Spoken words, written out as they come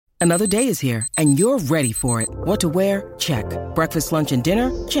Another day is here, and you're ready for it. What to wear? Check. Breakfast, lunch, and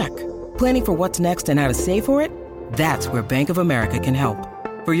dinner? Check. Planning for what's next and how to save for it? That's where Bank of America can help.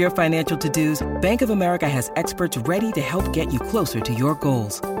 For your financial to-dos, Bank of America has experts ready to help get you closer to your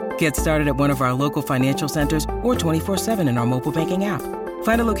goals. Get started at one of our local financial centers or 24/7 in our mobile banking app.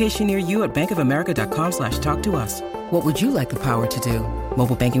 Find a location near you at bankofamerica.com/talktous. What would you like the power to do?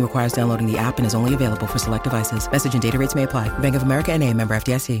 Mobile banking requires downloading the app and is only available for select devices. Message and data rates may apply. Bank of America N.A., member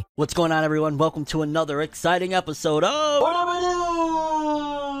FDIC. What's going on, everyone? Welcome to another exciting episode of Whatever News!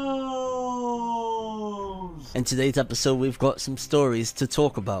 In today's episode, we've got some stories to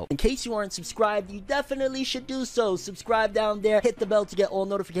talk about. In case you aren't subscribed, you definitely should do so. Subscribe down there, hit the bell to get all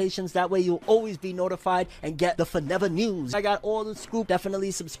notifications. That way you'll always be notified and get the Forever News. I got all the scoop.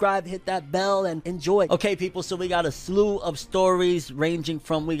 Definitely subscribe, hit that bell, and enjoy. Okay, people, so we got a slew of stories ranging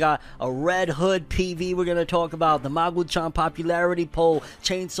from, we got a Red Hood PV we're going to talk about, the Magu-chan popularity poll,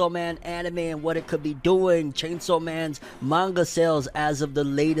 Chainsaw Man anime and what it could be doing, Chainsaw Man's manga sales as of the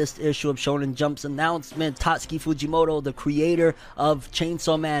latest issue of Shonen Jump's announcement, Tatsuki Fujimoto, the creator of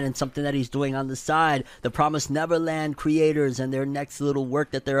Chainsaw Man, and something that he's doing on the side, the Promised Neverland creators and their next little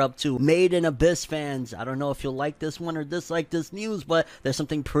work that they're up to, Made in Abyss fans. I don't know if you'll like this one or dislike this news, but there's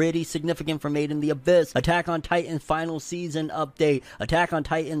something pretty significant for Made in the Abyss. Attack on Titan final season update. Attack on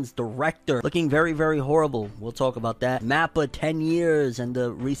Titan's director looking very, very horrible. We'll talk about that. Mappa 10 years and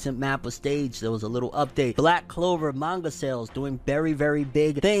the recent Mappa stage. There was a little update. Black Clover manga sales doing very, very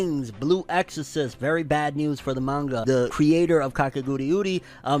big things. Blue Exorcist, very bad news for the manga. The creator of Kakegurui Uri,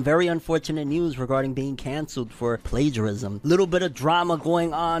 very unfortunate news regarding being canceled for plagiarism. Little bit of drama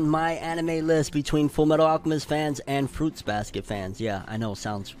going on my anime list between Fullmetal Alchemist fans and Fruits Basket fans. Yeah, I know,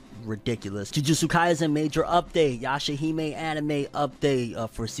 sounds ridiculous. Jujutsu Kaisen major update, Yashahime anime update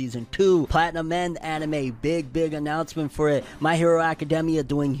for season 2, Platinum End anime, big announcement for it. My Hero Academia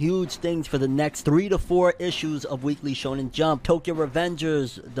doing huge things for the next 3 to 4 issues of Weekly Shonen Jump. Tokyo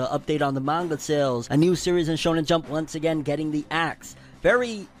Revengers, the update on the manga sales, a new series in Shonen Jump once again getting the axe.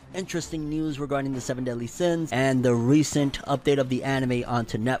 Very interesting news regarding the 7 Deadly Sins and the recent update of the anime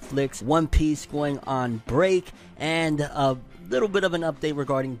onto Netflix. One Piece going on break, and a little bit of an update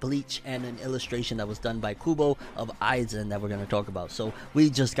regarding Bleach and an illustration that was done by Kubo of Aizen that we're going to talk about. So we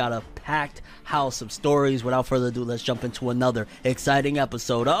just got a packed house of stories. Without further ado, let's jump into another exciting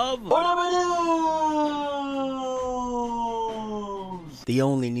episode of Whatever News! The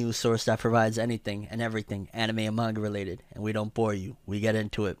only news source that provides anything and everything anime and manga related, and we don't bore you. We get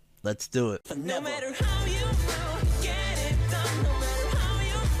into it. Let's do it. No matter how you move, get it done. No matter how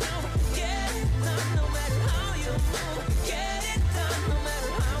you move, get it done. No matter how you move, get it done. No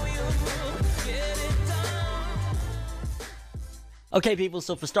matter how you move, get it done. Okay, people,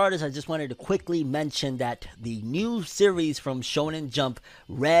 so for starters, I just wanted to quickly mention that the new series from Shonen Jump,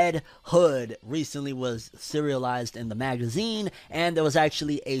 Red Hood, recently was serialized in the magazine, and there was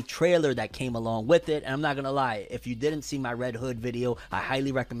actually a trailer that came along with it. And I'm not gonna lie, if you didn't see my Red Hood video, I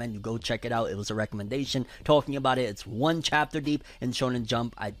highly recommend you go check it out. It was a recommendation talking about it. It's 1 chapter deep in Shonen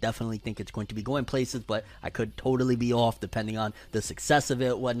Jump. I definitely think it's going to be going places, but I could totally be off depending on the success of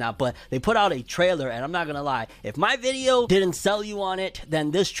it, whatnot. But they put out a trailer, and I'm not gonna lie, if my video didn't sell you on it,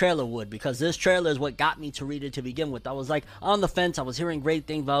 then this trailer would, because this trailer is what got me to read it to begin with. I was like on the fence. I was hearing great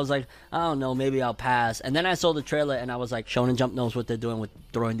things, but I was like, I don't know, maybe I'll pass. And then I saw the trailer and I was like, Shonen Jump knows what they're doing with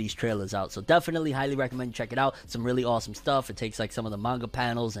throwing these trailers out. So definitely highly recommend you check it out. Some really awesome stuff. It takes like some of the manga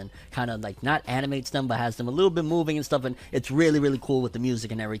panels and kind of like not animates them, but has them a little bit moving and stuff, and it's really, really cool with the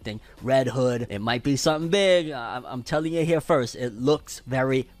music and everything. Red Hood, it might be something big. I'm telling you here first, it looks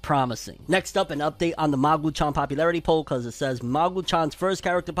very promising. Next up, an update on the Magu-chan popularity poll, because it says Magu-chan's first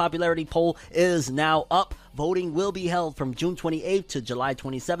character popularity poll is now up. Voting will be held from June 28th to July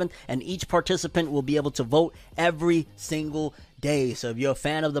 27th, and each participant will be able to vote every single day. So if you're a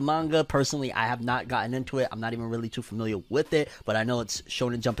fan of the manga, personally, I have not gotten into it. I'm not even really too familiar with it, but I know it's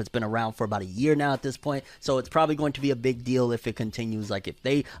Shonen Jump. It's been around for about a year now at this point, so it's probably going to be a big deal if it continues. Like, if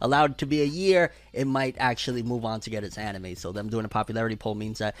they allowed it to be a year, it might actually move on to get its anime. So them doing a popularity poll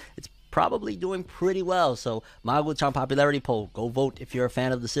means that it's probably doing pretty well. So Magu-chan popularity poll, go vote if you're a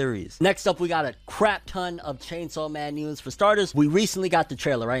fan of the series. Next up, we got a crap ton of Chainsaw Man news. For starters, we recently got the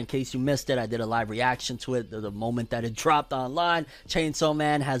trailer, right? In case you missed it, I did a live reaction to it the moment that it dropped online. Chainsaw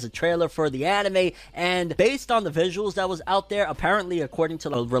Man has a trailer for the anime, and based on the visuals that was out there, apparently, according to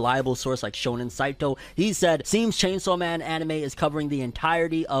a reliable source like Shonen Saito, he said, seems Chainsaw Man anime is covering the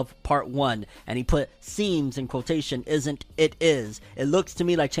entirety of part 1, and he put seems in quotation, isn't, it is. It looks to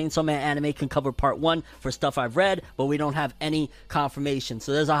me like Chainsaw Man Anime can cover part 1 for stuff I've read, but we don't have any confirmation.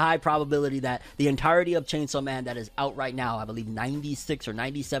 So there's a high probability that the entirety of Chainsaw Man that is out right now, I believe 96 or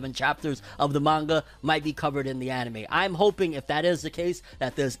 97 chapters of the manga, might be covered in the anime. I'm hoping, if that is the case,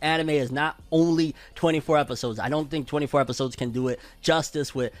 that this anime is not only 24 episodes. I don't think 24 episodes can do it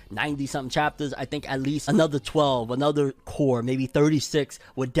justice with 90-something chapters. I think at least another 12, another core, maybe 36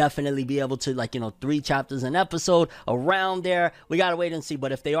 would definitely be able to, 3 chapters an episode, around there. We gotta wait and see,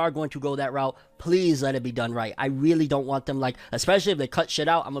 but if they are going to go that route, please let it be done right. I really don't want them, especially if they cut shit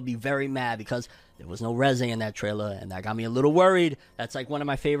out, I'm gonna be very mad because there was no Reze in that trailer, and that got me a little worried. That's one of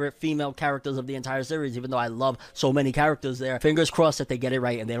my favorite female characters of the entire series, even though I love so many characters there. Fingers crossed that they get it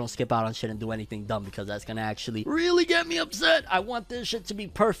right and they don't skip out on shit and do anything dumb, because that's gonna actually really get me upset. I want this shit to be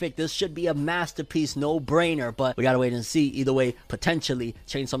perfect. This should be a masterpiece, no-brainer, but we gotta wait and see. Either way, potentially,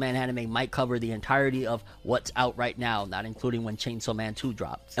 Chainsaw Man anime might cover the entirety of what's out right now, not including when Chainsaw Man 2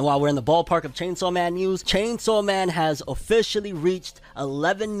 drops. And while we're in the ballpark of Chainsaw Man news, Chainsaw Man has officially reached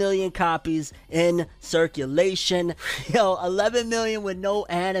 11 million copies in circulation. 11 million with no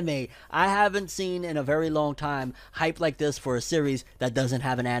anime. I haven't seen in a very long time hype like this for a series that doesn't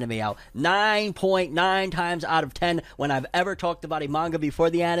have an anime out. 9.9 times out of 10 when I've ever talked about a manga before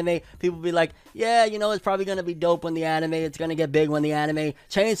the anime, people be like, yeah, it's probably gonna be dope when the anime, it's gonna get big when the anime.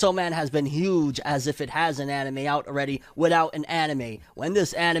 Chainsaw Man has been huge as if it has an anime out already without an anime. When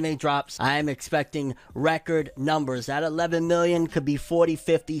this anime drops, I am expecting record numbers. That 11 million could be 40,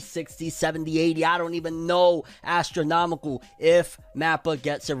 50, 60, 70, 80. I don't even know. Astronomical if Mappa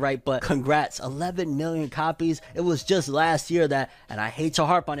gets it right, but congrats. 11 million copies. It was just last year that, and I hate to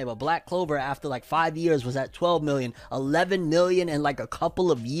harp on it, but Black Clover after 5 years was at 12 million. 11 million in a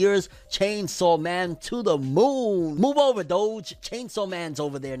couple of years. Chainsaw Man to the moon. Move over, Doge. Chainsaw Man's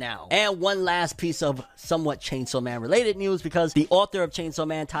over there now. And one last piece of somewhat Chainsaw Man related news, because the author of Chainsaw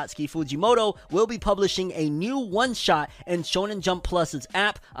Man, Tatsuki Fujimoto, will be publishing a new one-shot in Shonen Jump Plus's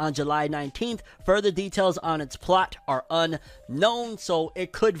app on July 19th. Further details on its plot are unknown, so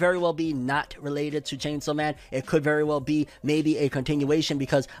it could very well be not related to Chainsaw Man. It could very well be maybe a continuation,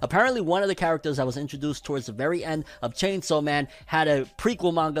 because apparently one of the characters that was introduced towards the very end of Chainsaw Man had a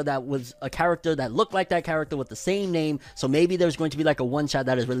prequel manga that was a character that looked like that character with the same name, so maybe there's going to be a one-shot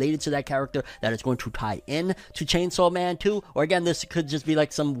that is related to that character that is going to tie in to Chainsaw Man 2, or again, this could just be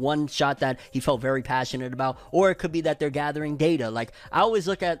some one-shot that he felt very passionate about, or it could be that they're gathering data. I always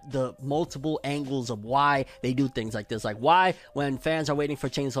look at the multiple angles of why they do things like this. Why, when fans are waiting for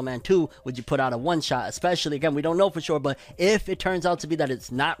Chainsaw Man 2, would you put out a one-shot? Especially, again, we don't know for sure, but if it turns out to be that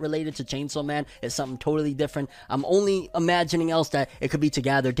it's not related to Chainsaw Man, it's something totally different, I'm only imagining else that it could be to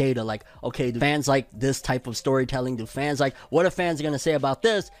gather data. Okay, do fans like this type of storytelling? Do fans what are fans going to say about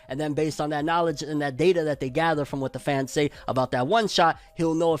this? And then based on that knowledge and that data that they gather from what the fans say about that one-shot,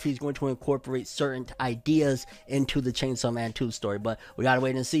 he'll know if he's going to incorporate certain ideas into the Chainsaw Man 2 story. But we gotta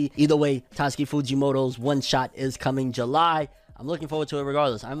wait and see. Either way, Tatsuki Fujimoto's one-shot is coming July. I'm looking forward to it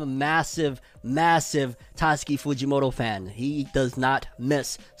regardless. I'm a massive Tatsuki Fujimoto fan. He does not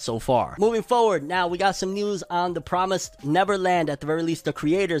miss so far. Moving forward, now we got some news on The Promised Neverland, at the very least the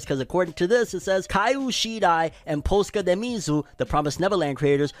creators, because according to this, it says Kaiu Shidai and Posca de Mizu, The Promised Neverland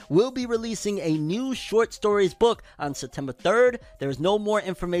creators, will be releasing a new short stories book on September 3rd. There's no more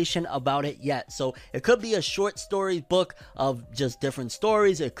information about it yet. So it could be a short stories book of just different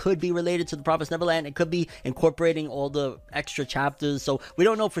stories. It could be related to The Promised Neverland. It could be incorporating all the extra chapters. So we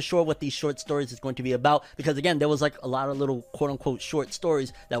don't know for sure what these short stories is going to be about, because again, there was a lot of little quote-unquote short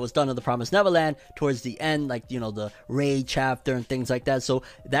stories that was done in The Promised Neverland towards the end, the raid chapter and things like that. So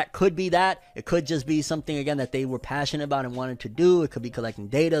that could be that. It could just be something, again, that they were passionate about and wanted to do. It could be collecting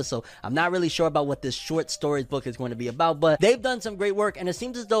data. So I'm not really sure about what this short stories book is going to be about, but they've done some great work, and it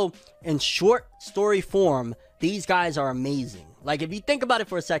seems as though in short story form, these guys are amazing. If you think about it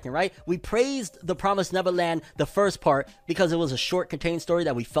for a second, right? We praised The Promised Neverland, the first part, because it was a short contained story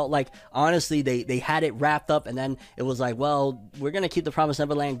that we felt honestly, they had it wrapped up, and then it was well, we're going to keep The Promised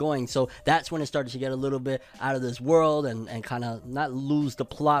Neverland going. So that's when it started to get a little bit out of this world and kind of not lose the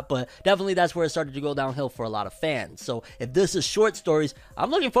plot, but definitely that's where it started to go downhill for a lot of fans. So if this is short stories, I'm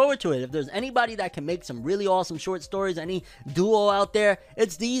looking forward to it. If there's anybody that can make some really awesome short stories, any duo out there,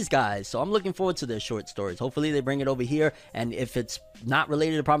 it's these guys. So I'm looking forward to their short stories. Hopefully they bring it over here, and if if it's not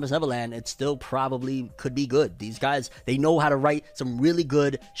related to Promised Neverland, it still probably could be good. These guys, they know how to write some really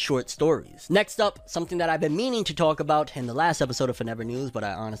good short stories. Next up, something that I've been meaning to talk about in the last episode of Forever News, but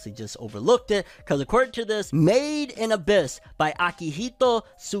I honestly just overlooked it, because according to this, Made in Abyss by Akihito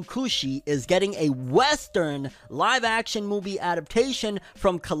Tsukushi is getting a Western live-action movie adaptation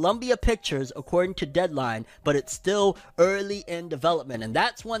from Columbia Pictures, according to Deadline, but it's still early in development, and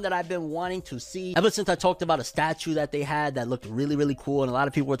that's one that I've been wanting to see ever since I talked about a statue that they had that looked really, really cool, and a lot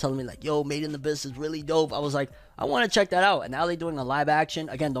of people were telling me like, yo, Made in Abyss is really dope. I was like, I want to check that out. And now they're doing a live action.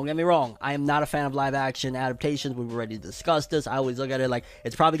 Again, don't get me wrong, I am not a fan of live action adaptations. We've already discussed this. I always look at it like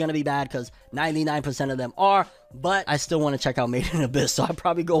it's probably going to be bad because 99% of them are, but I still want to check out Made in Abyss, so I'll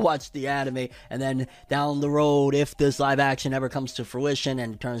probably go watch the anime, and then down the road, if this live action ever comes to fruition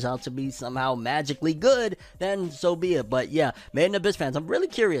and it turns out to be somehow magically good, then so be it. But yeah, Made in Abyss fans, I'm really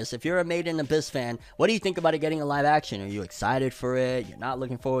curious. If you're a Made in Abyss fan, what do you think about it getting a live action? Are you excited for it? You're not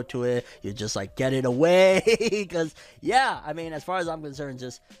looking forward to it? You're just like, get it away? Because yeah, I mean, as far as I'm concerned,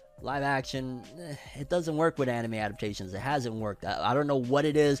 just live action, it doesn't work with anime adaptations. It hasn't worked. I don't know what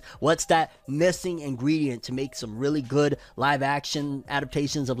it is. What's that missing ingredient to make some really good live action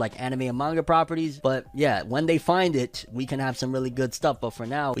adaptations of like anime and manga properties? But yeah, when they find it, we can have some really good stuff. But for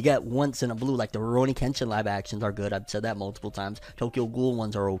now, we get once in a blue. Like the Rurouni Kenshin live actions are good. I've said that multiple times. Tokyo Ghoul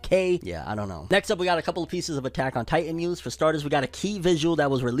ones are okay. Yeah, I don't know. Next up, we got a couple of pieces of Attack on Titan news. For starters, we got a key visual that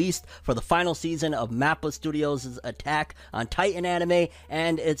was released for the final season of Mappa Studios' Attack on Titan anime,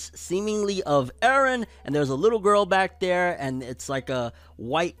 and it's seemingly of Eren, and there's a little girl back there, and it's like a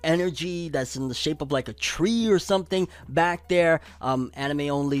white energy that's in the shape of like a tree or something back there. Anime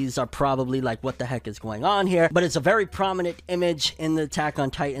onlys are probably like, what the heck is going on here? But it's a very prominent image in the Attack on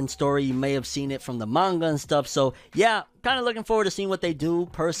Titan story. You may have seen it from the manga and stuff, so yeah, kind of looking forward to seeing what they do.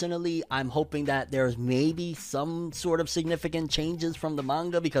 Personally, I'm hoping that there's maybe some sort of significant changes from the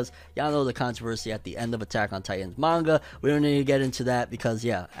manga, because y'all know the controversy at the end of Attack on Titan's manga. We don't need to get into that, because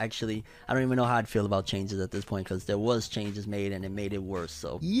yeah, actually, I don't even know how I'd feel about changes at this point, because there was changes made and it made it worse.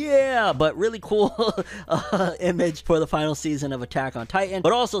 So yeah, but really cool image for the final season of Attack on Titan.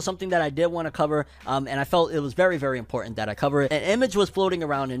 But also something that I did want to cover, and I felt it was very, very important that I cover it. An image was floating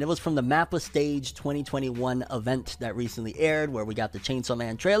around, and it was from the Mappa Stage 2021 event that recently aired, where we got the Chainsaw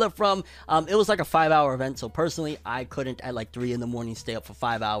Man trailer from. It was like a 5-hour event, so personally, I couldn't at like 3 in the morning stay up for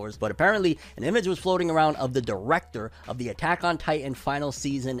 5 hours. But apparently, an image was floating around of the director of the Attack on Titan final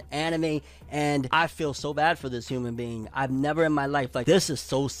season anime, and I feel so bad for this human being. I've never in my life, like, this is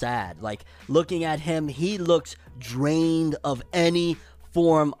so sad. Like, looking at him, he looks drained of any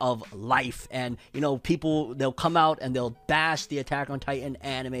form of life, and you know, people, they'll come out and they'll bash the Attack on Titan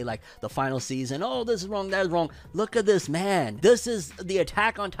anime, like the final season. Oh, this is wrong, that is wrong. Look at this man. This is the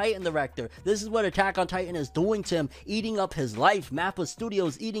Attack on Titan director. This is what Attack on Titan is doing to him, eating up his life. Mappa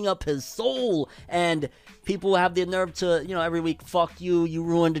Studios eating up his soul, and people have the nerve to, you know, every week, fuck you, you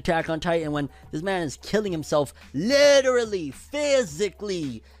ruined Attack on Titan, when this man is killing himself, literally,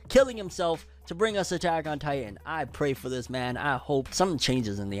 physically killing himself to bring us Attack on Titan. I pray for this man. I hope something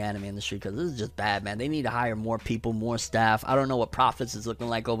changes in the anime industry, because this is just bad, man. They need to hire more people, more staff. I don't know what Profits is looking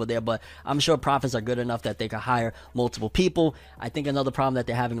like over there, but I'm sure Profits are good enough that they can hire multiple people. I think another problem that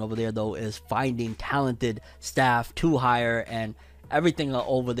they're having over there, though, is finding talented staff to hire, and everything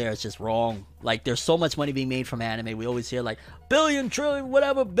over there is just wrong. Like, there's so much money being made from anime. We always hear like billion, trillion,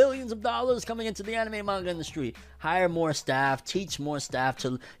 whatever, billions of dollars coming into the anime manga industry. Hire more staff, teach more staff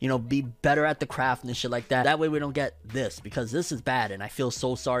to, you know, be better at the craft and shit like that. That way we don't get this, because this is bad, and I feel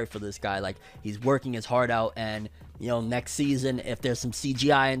so sorry for this guy. Like, he's working his heart out, and you know, next season, if there's some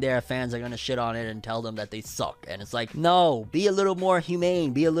CGI in there, fans are gonna shit on it and tell them that they suck. And it's like, no, be a little more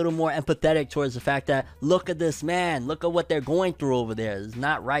humane, be a little more empathetic towards the fact that, look at this man, look at what they're going through over there. It's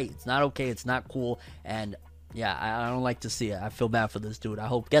not right, it's not okay, it's not cool, and yeah, I don't like to see it. I feel bad for this dude. I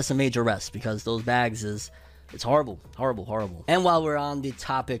hope he gets a major rest, because those bags is, it's horrible, horrible, horrible. And while we're on the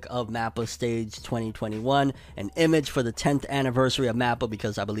topic of Mappa Stage 2021, an image for the 10th anniversary of Mappa,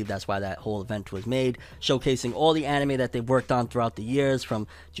 because I believe that's why that whole event was made, showcasing all the anime that they've worked on throughout the years, from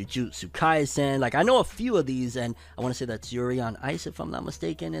Jujutsu Kaisen. Like, I know a few of these, and I want to say that's Yuri on Ice, if I'm not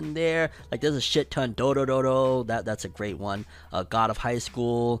mistaken, in there. Like, there's a shit ton. Dodo, that's a great one. God of High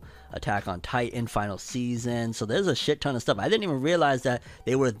School, Attack on Titan, final season. So there's a shit ton of stuff. I didn't even realize that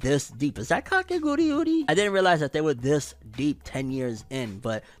they were this deep. Is that Kakegurui Yuri? I didn't realize that they were this deep 10 years in,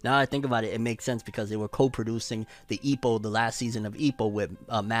 but now I think about it, it makes sense, because they were co-producing the Ippo, the last season of Ippo, with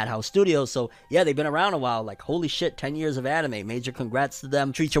Madhouse Studios. So yeah, they've been around a while. Like, holy shit, 10 years of anime. Major congrats to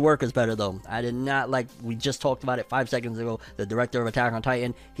them. Treat your workers better, though. I did not, like, we just talked about it 5 seconds ago, the director of Attack on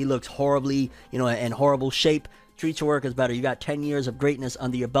Titan, he looks horribly, you know, in horrible shape. treat your workers better. You got 10 years of greatness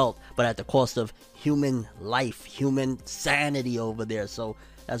under your belt, but at the cost of human life, human sanity over there. So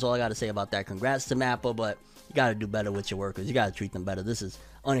that's all I got to say about that. Congrats to Mappa, but you got to do better with your workers. You got to treat them better. This is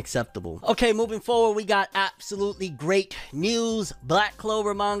unacceptable. Okay, moving forward, we got absolutely great news. Black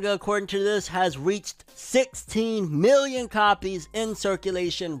Clover manga, according to this, has reached 16 million copies in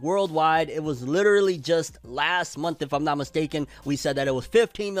circulation worldwide. It was literally just last month, if I'm not mistaken, we said that it was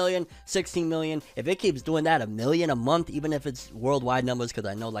 15 million, 16 million. If it keeps doing that, a million a month, even if it's worldwide numbers, because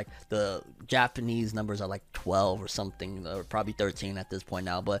I know like the Japanese numbers are like 12 or something, or probably 13 at this point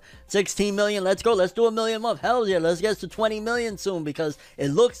now, but 16 million, let's go. Let's do a million a month. Hell yeah, let's get to 20 million soon, because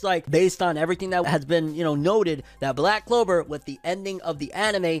it looks like, based on everything that has been, noted, that Black Clover, with the ending of the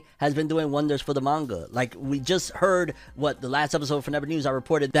anime, has been doing wonders for the manga. Like, we just heard the last episode for Never News, I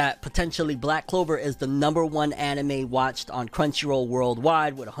reported that potentially Black Clover is the #1 anime watched on Crunchyroll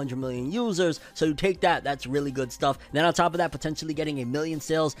worldwide with 100 million users. So you take that, that's really good stuff. Then on top of that, potentially getting a million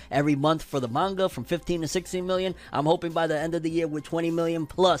sales every month for the manga from 15 to 16 million. I'm hoping by the end of the year we're 20 million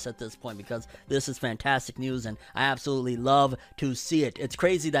plus at this point, because this is fantastic news and I absolutely love to see it. It's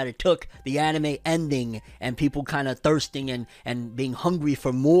crazy that it took the anime ending and people kind of thirsting and being hungry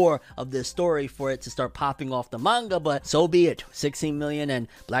for more of this story for it to start popping off the manga, but so be it. 16 million, and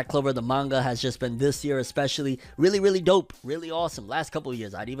Black Clover, the manga, has just been, this year especially, really, really dope, really awesome. Last couple of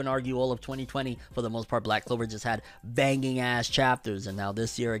years, I'd even argue all of 2020, for the most part, Black Clover just had banging ass chapters, and now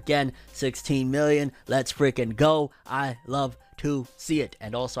this year again, 16 million. Let's freaking go. I love to see it.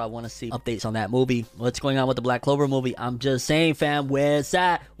 And also, I want to see updates on that movie. What's going on with the Black Clover movie? I'm just saying, fam, where's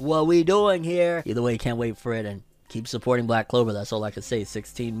that? What we doing here? Either way, can't wait for it, and keep supporting Black Clover. That's all I can say.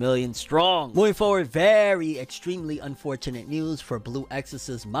 16 million strong. Moving forward, very extremely unfortunate news for Blue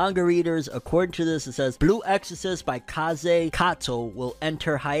Exorcist manga readers. According to this, it says Blue Exorcist by Kaze Kato will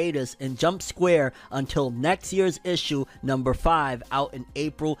enter hiatus in Jump Square until next year's issue number 5, out in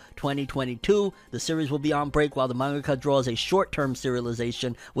April 2022. The series will be on break while the mangaka draws a short-term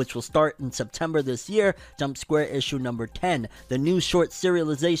serialization, which will start in September this year. Jump Square issue number 10. The new short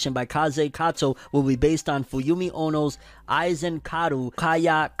serialization by Kaze Kato will be based on Fuyumi Ono's Aizen Karu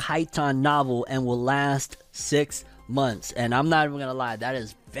Kaya Kaitan novel and will last 6 months. And I'm not even gonna lie, that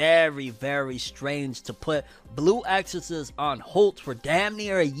is very, very strange to put Blue Exorcist on hold for damn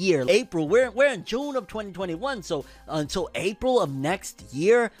near a year. April, we're in June of 2021, so until April of next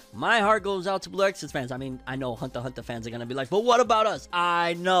year, my heart goes out to Blue Exorcist fans. I mean, I know Hunter x Hunter fans are gonna be like, but what about us?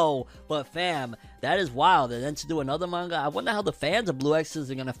 I know, but fam, that is wild. And then to do another manga, I wonder how the fans of Blue Exorcist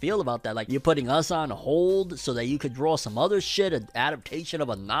are gonna feel about that. Like, you're putting us on hold so that you could draw some other shit, an adaptation of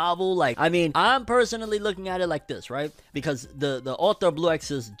a novel. Like, I mean, I'm personally looking at it like this, right? Because the author of Blue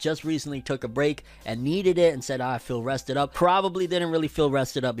Exorcist just recently took a break and needed it and said, I feel rested up. Probably didn't really feel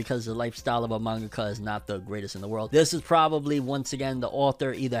rested up because the lifestyle of a mangaka is not the greatest in the world. This is probably, once again, the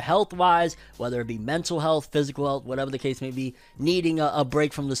author, either health-wise, whether it be mental health, physical health, whatever the case may be, needing a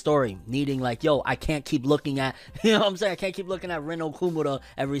break from the story. Needing, like, yo, I can't keep looking at, you know what I'm saying? I can't keep looking at Reno Kumura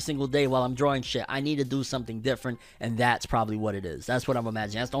every single day while I'm drawing shit. I need to do something different, and that's probably what it is. That's what I'm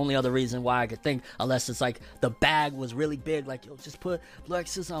imagining. That's the only other reason why I could think, unless it's like the bag was really big, like, yo, just put Blue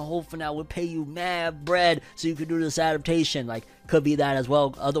Exorcist on hold for now. We'll pay you mad bread so you could do this adaptation. Like, could be that as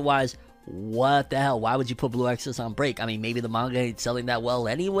well. Otherwise, what the hell? Why would you put Blue Exorcist on break? I mean, maybe the manga ain't selling that well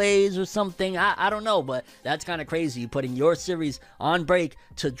anyways or something. I don't know, but that's kind of crazy. You putting your series on break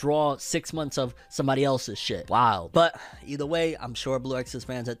to draw 6 months of somebody else's shit. Wow. But either way, I'm sure Blue Exorcist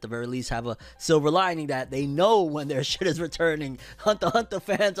fans at the very least have a silver lining that they know when their shit is returning. Hunter x Hunter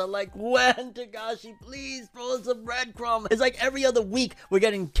fans are like, when, Tagashi, please throw us a breadcrumb. It's like every other week we're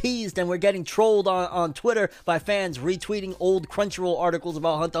getting teased and we're getting trolled on Twitter by fans retweeting old Crunchyroll articles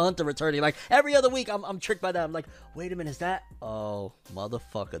about Hunter x Hunter returning. Like, every other week, I'm tricked by that. I'm like, wait a minute, is that? Oh,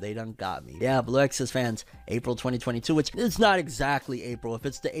 motherfucker, they done got me. Yeah, Blue Exorcist fans, April 2022, which is not exactly April. If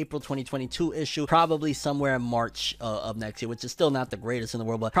it's the April 2022 issue, probably somewhere in March of next year, which is still not the greatest in the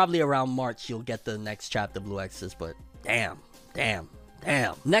world, but probably around March, you'll get the next chapter of Blue Exorcist. But damn.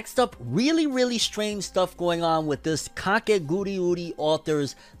 Next up, really, really strange stuff going on with this Kakeguri Uri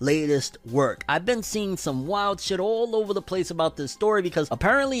author's latest work. I've been seeing some wild shit all over the place about this story because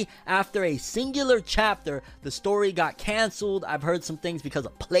apparently after a singular chapter, the story got canceled. I've heard some things because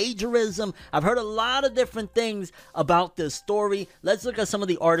of plagiarism. I've heard a lot of different things about this story. Let's look at some of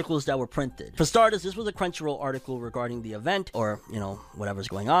the articles that were printed. For starters, this was a Crunchyroll article regarding the event, or, you know, whatever's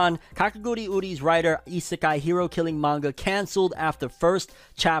going on. Kakeguri Uri's writer Isekai hero killing manga canceled after first first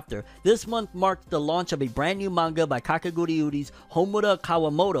chapter. This month marked the launch of a brand new manga by Kakegurui Uri's Homura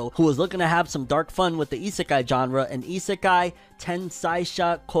Kawamoto, who was looking to have some dark fun with the isekai genre, and Isekai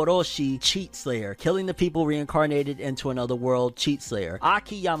Tensaisha Koroshi Cheat Slayer, killing the people reincarnated into another world cheat slayer.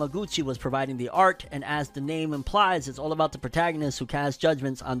 Aki Yamaguchi was providing the art, and as the name implies, it's all about the protagonist who casts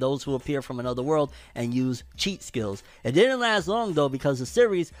judgments on those who appear from another world and use cheat skills. It didn't last long though, because the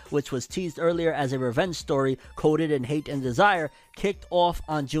series, which was teased earlier as a revenge story coded in hate and desire, kicked off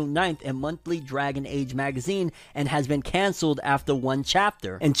on June 9th in monthly Dragon Age magazine and has been cancelled after one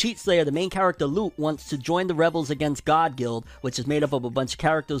chapter. In Cheat Slayer, the main character Lute wants to join the rebels against God Guild, which is made up of a bunch of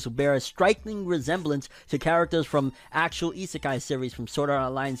characters who bear a striking resemblance to characters from actual isekai series, from Sword Art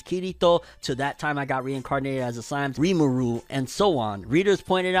Online's Kirito to That Time I Got Reincarnated as a Slime, Rimuru, and so on. Readers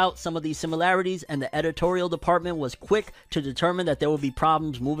pointed out some of these similarities, and the editorial department was quick to determine that there would be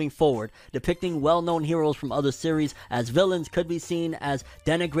problems moving forward. Depicting well-known heroes from other series as villains could be seen as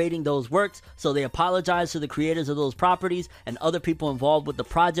denigrating those works, so they apologized to the creators of those properties and other people involved with the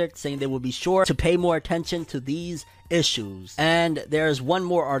project, saying they would be sure to pay more attention to these issues. And there's one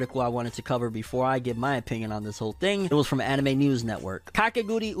more article I wanted to cover before I give my opinion on this whole thing. It was from Anime News Network.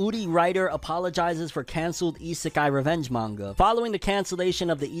 Kakegurui Uri writer apologizes for cancelled isekai revenge manga. Following the cancellation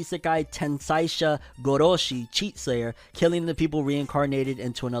of the isekai Tensaisha Goroshi Cheat Slayer, killing the people reincarnated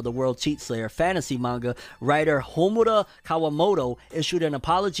into another world cheat slayer fantasy manga, writer Homura Kawamoto issued an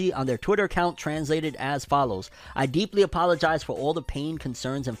apology on their Twitter account, translated as follows: I deeply apologize for all the pain,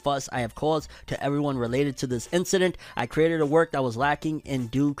 concerns, and fuss I have caused to everyone related to this incident. I created a work that was lacking in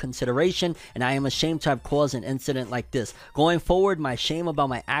due consideration, and I am ashamed to have caused an incident like this. Going forward, my shame about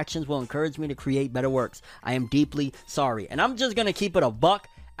my actions will encourage me to create better works. I am deeply sorry. And I'm just gonna keep it a buck.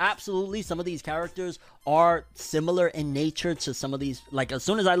 Absolutely, some of these characters are similar in nature to some of these. Like, as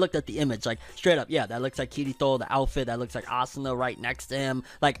soon as I looked at the image, like, straight up, yeah, that looks like Kirito, the outfit, that looks like Asuna right next to him.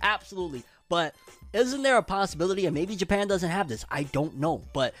 Like, absolutely. But isn't there a possibility, and maybe Japan doesn't have this, I don't know,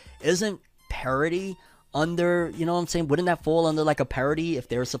 but isn't parody under, you know what I'm saying, wouldn't that fall under like a parody if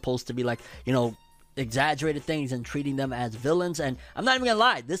they're supposed to be like, you know, exaggerated things and treating them as villains? And I'm not even gonna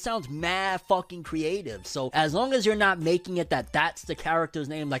lie, this sounds mad fucking creative. So as long as you're not making it that that's the character's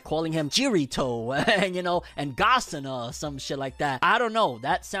name, like calling him Jirito and, you know, and Gasuna or some shit like that, I don't know,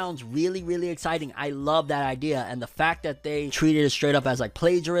 that sounds really, really exciting. I love that idea, and the fact that they treated it straight up as like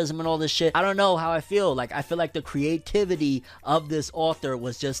plagiarism and all this shit, I don't know how I feel. Like, I feel like the creativity of this author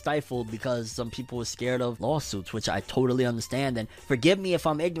was just stifled because some people were scared of lawsuits, which I totally understand. And forgive me if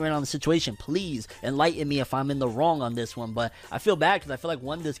I'm ignorant on the situation, please enlighten me if I'm in the wrong on this one, but I feel bad because I feel like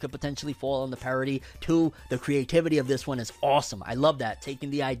one, this could potentially fall on the parody. Two, the creativity of this one is awesome. I love that,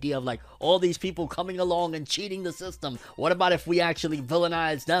 taking the idea of like all these people coming along and cheating the system. What about if we actually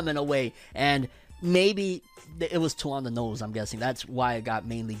villainize them in a way? And maybe it was too on the nose, I'm guessing. That's why it got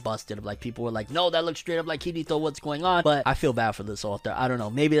mainly busted. Like, people were like, no, that looks straight up like Kirito, what's going on? But I feel bad for this author. I don't know,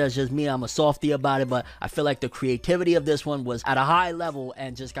 maybe that's just me, I'm a softie about it, but I feel like the creativity of this one was at a high level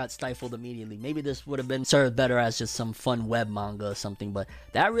and just got stifled immediately. Maybe this would have been served better as just some fun web manga or something, but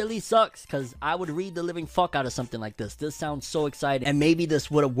that really sucks, because I would read the living fuck out of something like this. This sounds so exciting, and maybe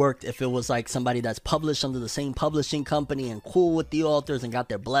this would have worked if it was like somebody that's published under the same publishing company and cool with the authors and got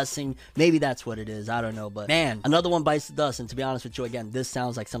their blessing. Maybe that's what it is, I don't know. But man, another one bites the dust. And to be honest with you, again, this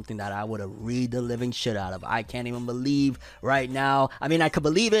sounds like something that I would have read the living shit out of. I can't even believe right now. I mean, I could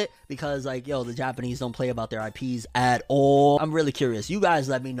believe it because, like, yo, the Japanese don't play about their IPs at all. I'm really curious. You guys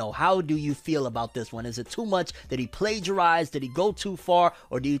let me know. How do you feel about this one? Is it too much? Did he plagiarize? Did he go too far?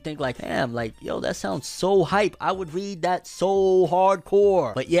 Or do you think like, damn, like, yo, that sounds so hype, I would read that so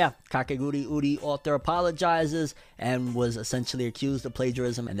hardcore? But yeah, Kakegurui Uri author apologizes and was essentially accused of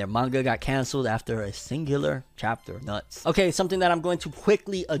plagiarism, and their manga got canceled after a singular chapter. Nuts. Okay, something that I'm going to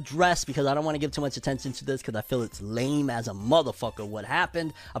quickly address because I don't want to give too much attention to this because I feel it's lame as a motherfucker what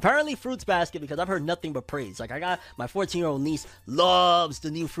happened. Apparently Fruits Basket, because I've heard nothing but praise. Like, I got my 14-year-old niece loves the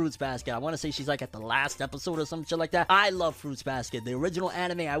new Fruits Basket. I want to say she's like at the last episode or some shit like that. I love Fruits Basket. The original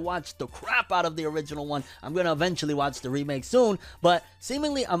anime, I watched the crap out of the original one. I'm going to eventually watch the remake soon, but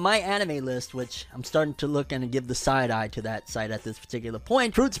seemingly on my anime list, which I'm starting to look and give the side eye to that site at this particular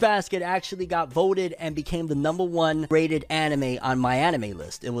point, Fruits Basket actually got voted and became the #1 rated anime on my anime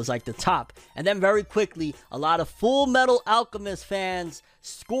list. It was like the top. And then very quickly, a lot of Full Metal Alchemist fans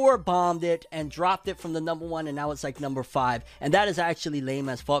score bombed it and dropped it from the #1, and now it's like #5. And that is actually lame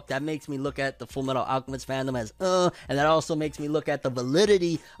as fuck. That makes me look at the Full Metal Alchemist fandom as and that also makes me look at the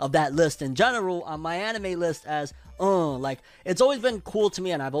validity of that list in general on my anime list as Like, it's always been cool to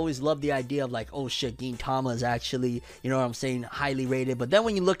me, and I've always loved the idea of like, oh shit, Gintama is actually, you know what I'm saying, highly rated. But then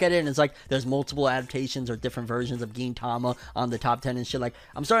when you look at it and it's like there's multiple adaptations or different versions of Gintama on the top 10 and shit, like,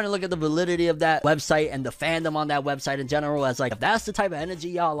 I'm starting to look at the validity of that website and the fandom on that website in general as like, if that's the type of energy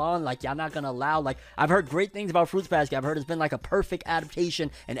y'all on, like, y'all not gonna allow, like, I've heard great things about Fruits Basket. I've heard it's been like a perfect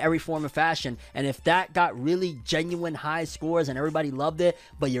adaptation in every form of fashion, and if that got really genuine high scores and everybody loved it,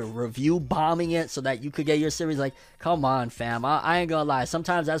 but you're review bombing it so that you could get your series, like, come on, fam. I ain't gonna lie,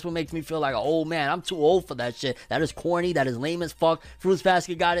 sometimes that's what makes me feel like, oh man, I'm too old for that shit. That is corny, that is lame as fuck. Fruits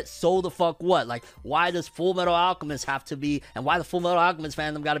Basket got it, so the fuck what? Like, why does Full Metal Alchemist have to be, and why the Full Metal Alchemist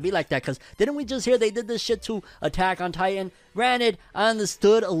fandom gotta be like that? Because didn't we just hear they did this shit to Attack on Titan? Granted, I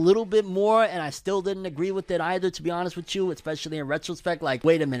understood a little bit more, and I still didn't agree with it either, to be honest with you, especially in retrospect. Like,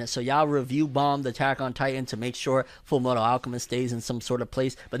 wait a minute, so y'all review bombed Attack on Titan to make sure Full Metal Alchemist stays in some sort of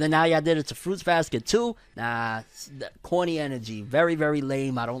place, but then now y'all did it to Fruits Basket too? Nah, corny energy, very, very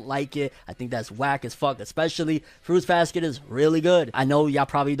lame. I don't like it. I think that's whack as fuck, especially Fruits Basket is really good. I know y'all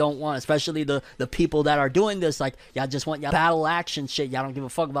probably don't want, especially the people that are doing this, like, y'all just want y'all battle action shit. Y'all don't give a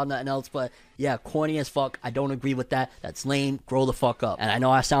fuck about nothing else, but yeah, corny as fuck. I don't agree with that. That's lame. Grow the fuck up. And I know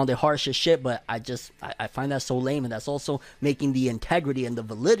I sounded harsh as shit, but I find that so lame, and that's also making the integrity and the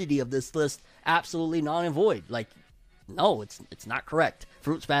validity of this list absolutely null and void. Like, no, it's not correct.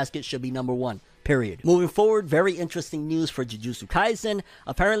 Fruits Basket should be number one. Period. Moving forward, very interesting news for Jujutsu Kaisen.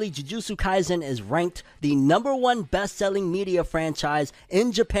 Apparently, Jujutsu Kaisen is ranked the number one best-selling media franchise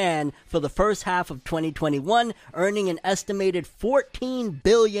in Japan for the first half of 2021, earning an estimated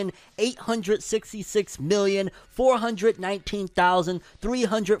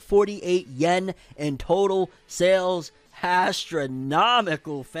 14,866,419,348 yen in total sales.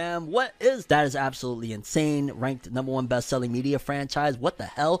 Astronomical, fam. What is that? Is absolutely insane. Ranked number one best-selling media franchise. What the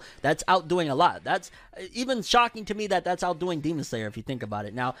hell? That's outdoing a lot. That's even shocking to me that that's outdoing Demon Slayer, if you think about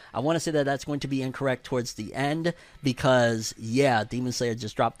it. Now, I want to say that that's going to be incorrect towards the end, because yeah, Demon Slayer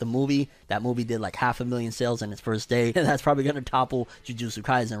just dropped the movie. That movie did like 500,000 sales in its first day, and that's probably going to topple Jujutsu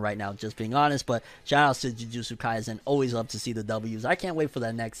Kaisen right now, just being honest. But shout outs to Jujutsu Kaisen. Always love to see the W's. I can't wait for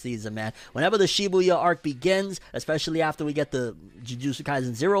that next season, man. Whenever the Shibuya arc begins, especially after we get the Jujutsu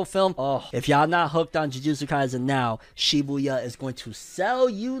Kaisen Zero film, oh, if y'all not hooked on Jujutsu Kaisen now, Shibuya is going to sell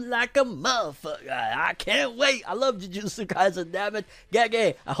you like a motherfucker. I can't wait. I love Jujutsu Kaisen, damn it.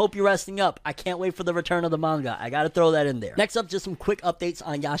 Gege, I hope you're resting up. I can't wait for the return of the manga. I gotta throw that in there. Next up, just some quick updates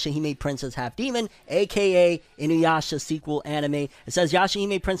on Yashahime Princess Half Demon, aka Inuyasha sequel anime. It says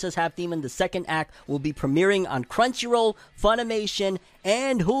Yashahime Princess Half Demon, the second act, will be premiering on Crunchyroll, Funimation,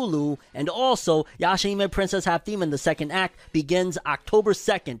 and Hulu, and also Yashahime Princess Half Demon, the second act, begins October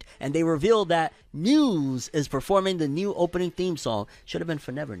 2nd, and they revealed that Muse is performing the new opening theme song. Should have been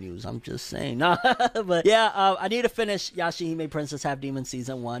for Never News, I'm just saying. Nah, but yeah, I need to finish Yashahime Princess Half Demon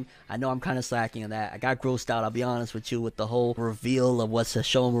Season 1. I know I'm kind of slacking on that. I got grossed out, I'll be honest with you, with the whole reveal of what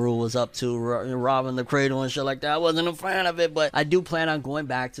Sesshomaru was up to, robbing the cradle and shit like that. I wasn't a fan of it, but I do plan on going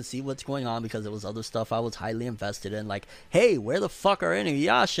back to see what's going on, because there was other stuff I was highly invested in, like, hey, where the fuck are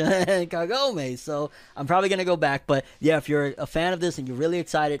Inuyasha and Kagome? So I'm probably going to go back, but yeah, if you're a fan of this and you're really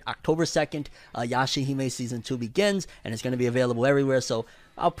excited, October 2nd, Yashahime Season 2 begins, and it's going to be available everywhere, so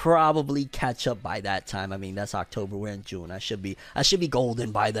I'll probably catch up by that time. I mean, that's October, we're in June. I should be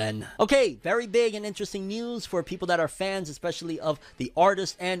golden by then. Okay, very big and interesting news for people that are fans, especially of the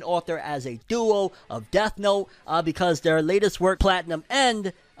artist and author as a duo of Death Note, because their latest work, Platinum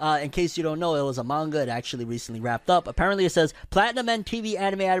End, in case you don't know, it was a manga. It actually recently wrapped up. Apparently, it says Platinum End TV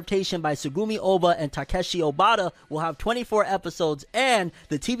anime adaptation by Sugumi Oba and Takeshi Obata will have 24 episodes, and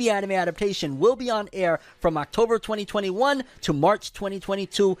the TV anime adaptation will be on air from October 2021 to March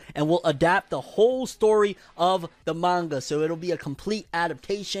 2022, and will adapt the whole story of the manga. So it'll be a complete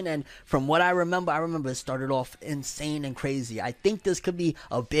adaptation. And from what I remember it started off insane and crazy. I think this could be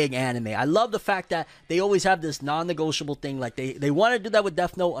a big anime. I love the fact that they always have this non-negotiable thing. Like they want to do that with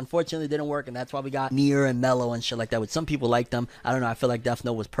Death Note. Unfortunately, it didn't work, and that's why we got Nier and Mellow and shit like that, which some people like them. I don't know, I feel like Death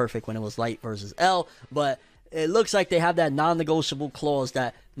Note was perfect when it was Light versus L, but it looks like they have that non-negotiable clause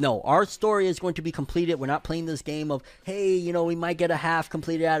that, no, our story is going to be completed. We're not playing this game of, hey, you know, we might get a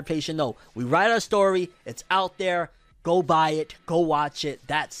half-completed adaptation. No, we write our story, it's out there, go buy it, go watch it,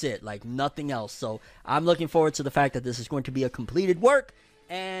 that's it, like nothing else. So I'm looking forward to the fact that this is going to be a completed work,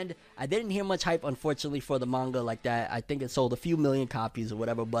 and I didn't hear much hype, unfortunately, for the manga like that. I think it sold a few million copies or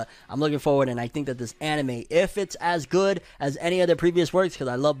whatever, but I'm looking forward, and I think that this anime, if it's as good as any of their previous works, because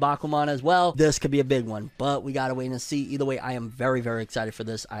I love Bakuman as well, this could be a big one, but we gotta wait and see. Either way, I am very, very excited for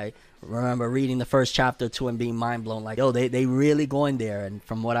this. I remember reading the first chapter to and being mind blown, like, yo, they really going there, and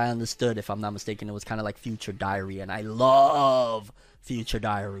from what I understood, if I'm not mistaken, it was kind of like Future Diary, and I love Future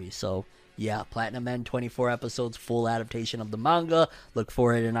Diary, so yeah, Platinum End, 24 episodes, full adaptation of the manga. Look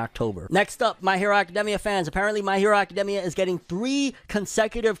for it in October. Next up, My Hero Academia fans. Apparently, My Hero Academia is getting 3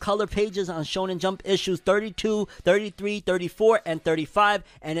 consecutive color pages on Shonen Jump issues 32, 33, 34, and 35.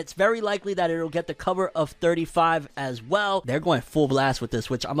 And it's very likely that it'll get the cover of 35 as well. They're going full blast with this,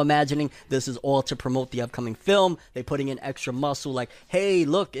 which I'm imagining this is all to promote the upcoming film. They're putting in extra muscle, like, hey,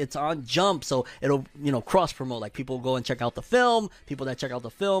 look, it's on Jump. So it'll, cross-promote. Like, people go and check out the film. People that check out the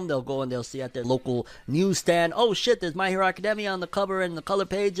film, they'll go and they'll see at their local newsstand, oh shit, there's My Hero Academia on the cover and the color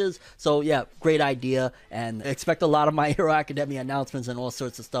pages. So yeah, great idea, and expect a lot of My Hero Academia announcements and all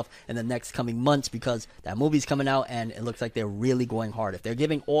sorts of stuff in the next coming months, because that movie's coming out and it looks like they're really going hard. If they're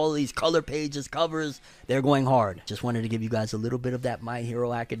giving all these color pages, covers, they're going hard. Just wanted to give you guys a little bit of that My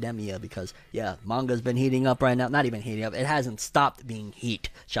Hero Academia, because yeah, manga's been heating up right now. Not even heating up, it hasn't stopped being heat,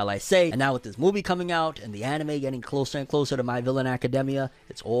 shall I say. And now with this movie coming out and the anime getting closer and closer to My Villain Academia,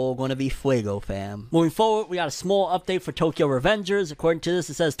 it's all going to be fuego, fam. Moving forward, we got a small update for Tokyo Revengers. According to this,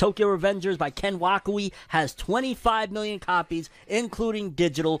 it says Tokyo Revengers by Ken Wakui has 25 million copies, including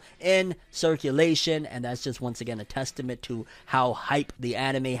digital, in circulation, and that's just once again a testament to how hype the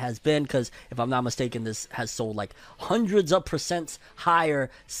anime has been, because if I'm not mistaken, this has sold like hundreds of percents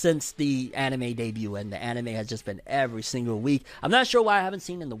higher since the anime debut, and the anime has just been every single week. I'm not sure why I haven't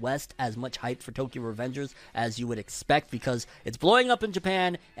seen in the West as much hype for Tokyo Revengers as you would expect, because it's blowing up in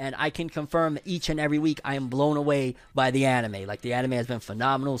Japan, and I can confirm each and every week I am blown away by the anime. Like, the anime has been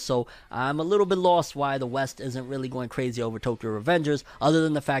phenomenal, so I'm a little bit lost why the West isn't really going crazy over Tokyo Revengers, other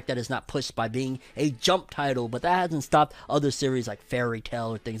than the fact that it's not pushed by being a Jump title, but that hasn't stopped other series like Fairy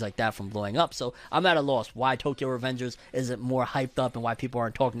Tail or things like that from blowing up. So I'm at a loss why Tokyo Revengers isn't more hyped up and why people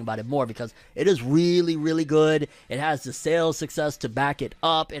aren't talking about it more, because it is really, really good. It has the sales success to back it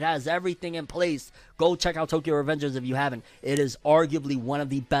up. It has everything in place. Go check out Tokyo Revengers if you haven't. It is arguably one of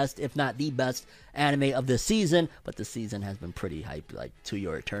the best, if not the best, anime of this season, but the season has been pretty hyped, like To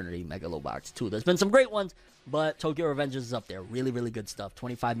Your Eternity, Megalobox 2. There's been some great ones, but Tokyo Revengers is up there. Really, really good stuff.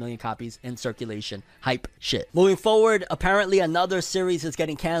 25 million copies in circulation. Hype shit. Moving forward, apparently another series is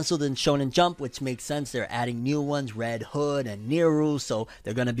getting canceled in Shonen Jump, which makes sense. They're adding new ones, Red Hood and Niru, so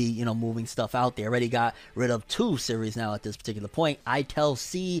they're going to be, moving stuff out. They already got rid of 2 series now at this particular point. I Tell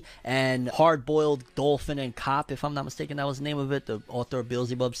C and Hard Boiled Dolphin and Cop, if I'm not mistaken, that was the name of it, the author of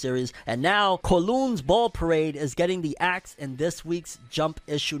Beelzebub series. And now Kowloon's Ball Parade is getting the axe in this week's Jump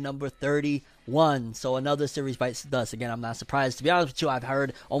issue number 31. So another series bites the dust. Again, I'm not surprised. To be honest with you, I've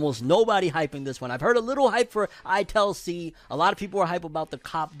heard almost nobody hyping this one. I've heard a little hype for I Tell C. A lot of people are hype about the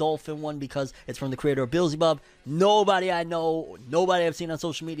Cop Dolphin one because it's from the creator of Beelzebub. Nobody I know, nobody I've seen on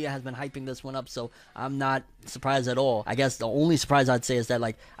social media has been hyping this one up, so I'm not surprised at all. I guess the only surprise I'd say is that,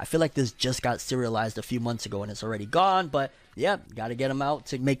 I feel like this just got serialized a few months ago and it's already gone, but yeah, gotta get them out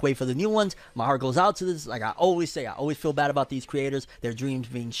to make way for the new ones. My heart goes out to this. Like I always say, I always feel bad about these creators, their dreams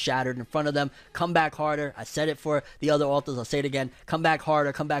being shattered in front of them. Come back harder. I said it for the other authors, I'll say it again. Come back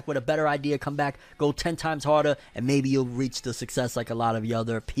harder, come back with a better idea, come back, go 10 times harder, and maybe you'll reach the success like a lot of your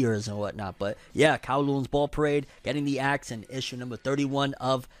other peers and whatnot. But yeah, Kowloon's Ball Parade getting the axe in issue number 31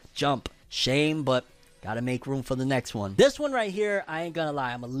 of Jump. Shame, but gotta make room for the next one. This one right here, I ain't gonna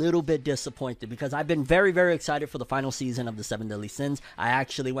lie, I'm a little bit disappointed because I've been very, very excited for the final season of the 7 Deadly Sins. I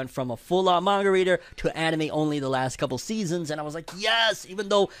actually went from a full-on manga reader to anime only the last couple seasons, and I was like, yes! Even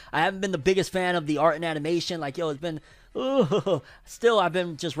though I haven't been the biggest fan of the art and animation, it's been... still, I've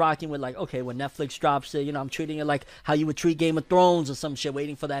been just rocking with okay, when Netflix drops it, I'm treating it like how you would treat Game of Thrones or some shit,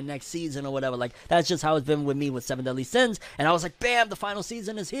 waiting for that next season or whatever. That's just how it's been with me with 7 Deadly Sins. And I was like, bam, the final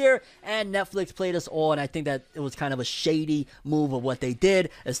season is here, and Netflix played us all. And I think that it was kind of a shady move of what they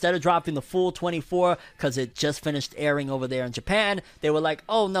did. Instead of dropping the full 24 because it just finished airing over there in Japan, they were like,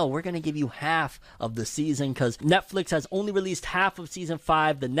 oh no, we're gonna give you half of the season because Netflix has only released half of season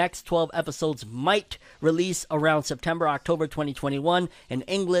 5. The next 12 episodes might release around September September, October 2021 in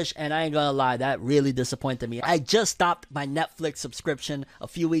English, and I ain't gonna lie, that really disappointed me. I just stopped my Netflix subscription a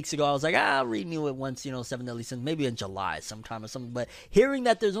few weeks ago. I was like, I'll renew it once, Seven Deadly Sins, maybe in July sometime or something. But hearing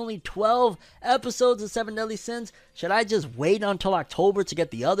that there's only 12 episodes of Seven Deadly Sins, should I just wait until October to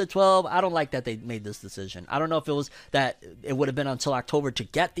get the other 12? I don't like that they made this decision. I don't know if it was that it would have been until October to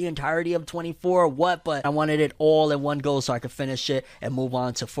get the entirety of 24 or what, but I wanted it all in one go so I could finish it and move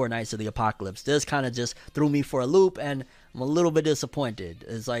on to Four Nights of the Apocalypse. This kind of just threw me for a loop, and I'm a little bit disappointed.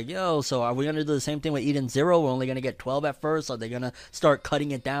 It's like, so are we going to do the same thing with Eden Zero? We're only going to get 12 at first. Are they going to start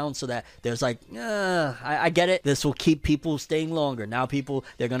cutting it down so that there's like, I get it. This will keep people staying longer. Now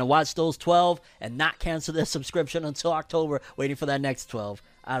they're going to watch those 12 and not cancel their subscription until October, waiting for that next 12.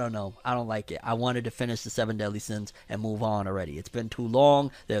 I don't know. I don't like it. I wanted to finish the Seven Deadly Sins and move on already. It's been too long.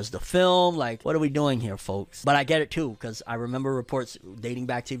 There's the film. Like, what are we doing here, folks? But I get it, too, because I remember reports dating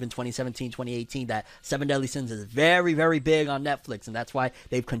back to even 2017, 2018 that Seven Deadly Sins is very, very big on Netflix, and that's why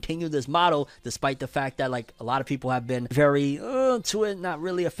they've continued this model, despite the fact that, like, a lot of people have been very to it, not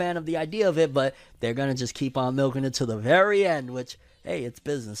really a fan of the idea of it, but they're going to just keep on milking it to the very end, which... hey, it's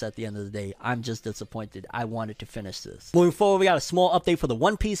business at the end of the day. I'm just disappointed. I wanted to finish this. Moving forward, we got a small update for the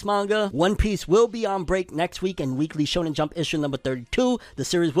One Piece manga. One Piece will be on break next week in Weekly Shonen Jump issue number 32. The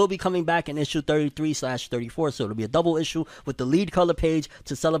series will be coming back in issue 33/34, so it'll be a double issue with the lead color page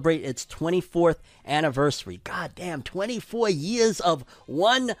to celebrate its 24th anniversary. God damn, 24 years of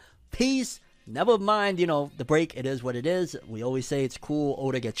One Piece. Never mind, the break, it is what it is. We always say it's cool,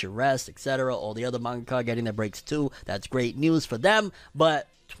 Oda gets your rest, etc. All the other manga getting their breaks too. That's great news for them, but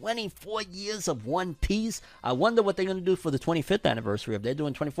 24 years of One Piece. I wonder what they're going to do for the 25th anniversary. If they're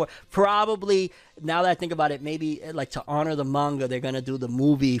doing 24, probably, now that I think about it, maybe like to honor the manga, they're going to do the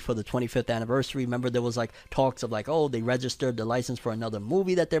movie for the 25th anniversary. Remember, there was like talks of like, they registered the license for another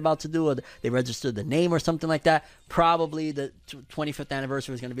movie that they're about to do, or they registered the name or something like that. Probably the 25th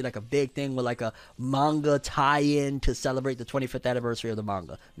anniversary is going to be like a big thing with like a manga tie-in to celebrate the 25th anniversary of the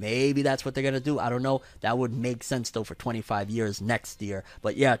manga. Maybe that's what they're going to do. I don't know. That would make sense though for 25 years next year.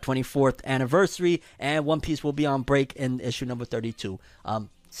 But yeah, 24th anniversary, and One Piece will be on break in issue number 32.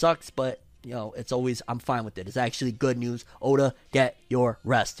 Sucks, but it's always, I'm fine with it. It's actually good news. Oda, get your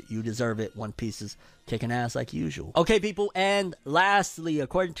rest. You deserve it. One Piece is kicking ass like usual. Okay, people, and lastly,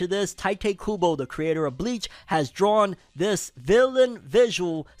 according to this, Tite Kubo, the creator of Bleach, has drawn this villain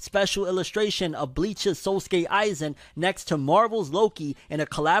visual special illustration of Bleach's Sosuke Aizen next to Marvel's Loki in a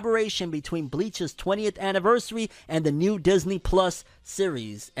collaboration between Bleach's 20th anniversary and the new Disney Plus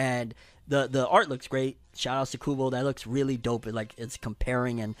series. And the art looks great. Shout outs to Kubo. That looks really dope. It's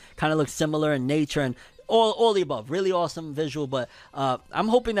comparing and kind of looks similar in nature and all the above. Really awesome visual, but I'm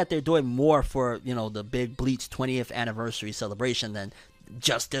hoping that they're doing more for, the big Bleach 20th anniversary celebration than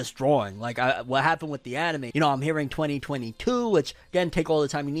just this drawing. Like what happened with the anime. I'm hearing 2022, which again, take all the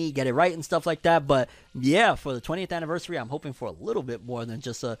time you need, get it right and stuff like that. But yeah, for the 20th anniversary, I'm hoping for a little bit more than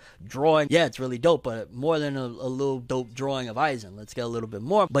just a drawing. Yeah, it's really dope, but more than a little dope drawing of Aizen. Let's get a little bit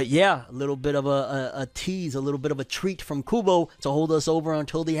more. But yeah, a little bit of a tease, a little bit of a treat from Kubo to hold us over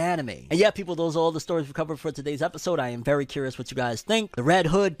until the anime. And yeah, people, those are all the stories we covered for today's episode. I am very curious what you guys think. The Red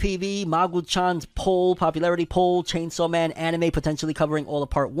Hood PV, Magu-chan's popularity poll, Chainsaw Man anime potentially covering all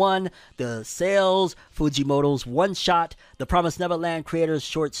of part 1, the sales, Fujimoto's one shot, the Promised Neverland creators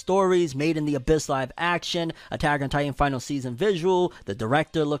short stories, Made in the Abyss live action, Attack on Titan final season visual, the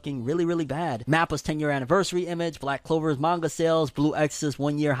director looking really, really bad, Mappa's 10-year anniversary image, Black Clover's manga sales, Blue Exorcist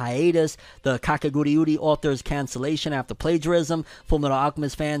 1-year hiatus, the Kakegurui author's cancellation after plagiarism, Fullmetal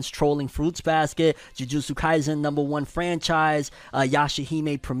Alchemist fans trolling Fruits Basket, Jujutsu Kaisen #1 franchise,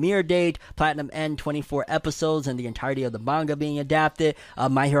 Yashahime premiere date, Platinum End 24 episodes and the entirety of the manga being adapted,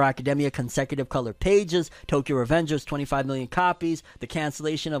 My Hero Academia consecutive color pages, Tokyo Revengers 25 million copies, the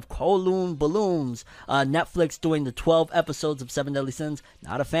cancellation of Kowloon Balloons, Netflix doing the 12 episodes of Seven Deadly Sins,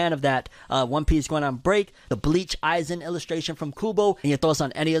 not a fan of that, One Piece going on break, the Bleach Aizen illustration from Kubo, and your thoughts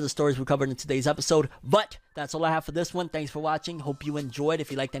on any of the stories we covered in today's episode. But that's all I have for this one. Thanks for watching. Hope you enjoyed. If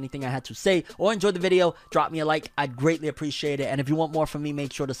you liked anything I had to say or enjoyed the video, drop me a like. I'd greatly appreciate it. And if you want more from me,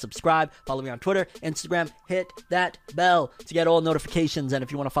 make sure to subscribe. Follow me on Twitter, Instagram. Hit that bell to get all notifications. And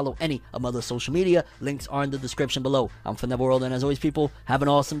if you want to follow any of my other social media, links are in the description below. I'm from Neverworld, and as always, people, have an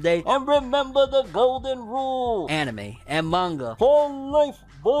awesome day. And remember the golden rule. Anime and manga for life.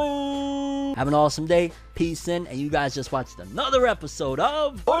 Bye. Have an awesome day. Peace in. And you guys just watched another episode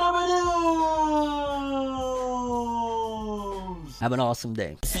of Forever News. Have an awesome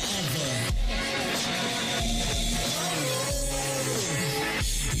day.